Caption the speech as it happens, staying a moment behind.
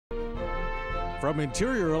From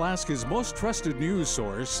Interior Alaska's most trusted news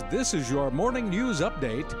source, this is your Morning News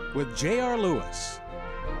Update with J.R. Lewis.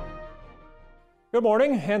 Good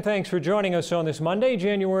morning, and thanks for joining us on this Monday,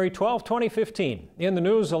 January 12, 2015. In the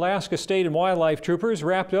news, Alaska State and Wildlife Troopers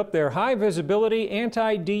wrapped up their high-visibility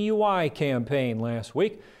anti-DUI campaign last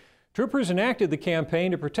week. Troopers enacted the campaign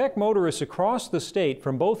to protect motorists across the state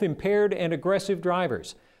from both impaired and aggressive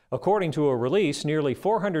drivers. According to a release, nearly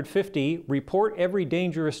 450 Report Every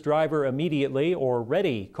Dangerous Driver Immediately, or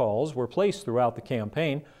READY, calls were placed throughout the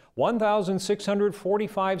campaign.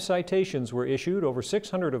 1,645 citations were issued, over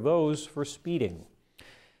 600 of those for speeding.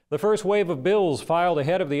 The first wave of bills filed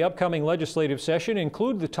ahead of the upcoming legislative session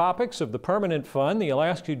include the topics of the Permanent Fund, the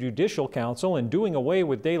Alaska Judicial Council, and doing away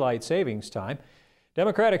with daylight savings time.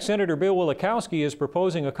 Democratic Senator Bill Wielechowski is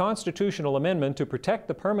proposing a constitutional amendment to protect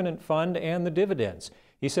the Permanent Fund and the dividends.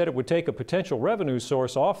 He said it would take a potential revenue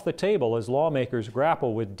source off the table as lawmakers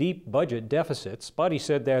grapple with deep budget deficits, but he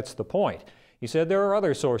said that's the point. He said there are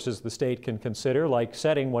other sources the state can consider, like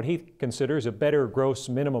setting what he considers a better gross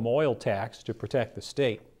minimum oil tax to protect the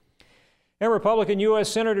state. And Republican U.S.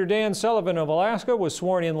 Senator Dan Sullivan of Alaska was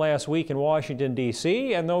sworn in last week in Washington,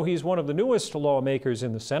 D.C., and though he's one of the newest lawmakers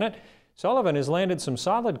in the Senate, Sullivan has landed some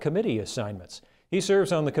solid committee assignments. He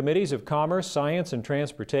serves on the committees of Commerce, Science, and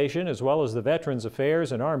Transportation, as well as the Veterans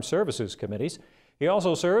Affairs and Armed Services committees. He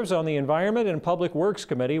also serves on the Environment and Public Works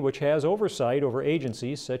Committee, which has oversight over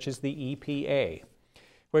agencies such as the EPA.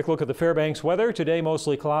 Quick look at the Fairbanks weather. Today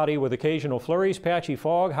mostly cloudy with occasional flurries, patchy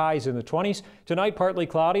fog, highs in the 20s. Tonight partly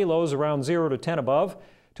cloudy, lows around 0 to 10 above.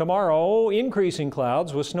 Tomorrow increasing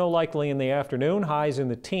clouds with snow likely in the afternoon, highs in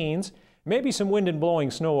the teens. Maybe some wind and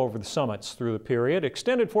blowing snow over the summits through the period.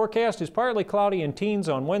 Extended forecast is partly cloudy in teens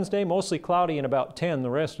on Wednesday, mostly cloudy in about 10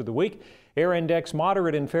 the rest of the week. Air index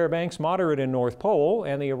moderate in Fairbanks, moderate in North Pole,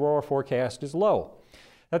 and the aurora forecast is low.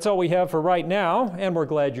 That's all we have for right now, and we're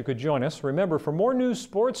glad you could join us. Remember, for more news,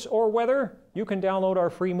 sports, or weather, you can download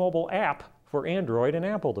our free mobile app for Android and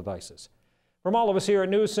Apple devices. From all of us here at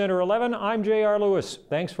News Center 11, I'm J.R. Lewis.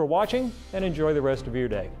 Thanks for watching, and enjoy the rest of your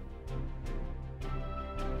day.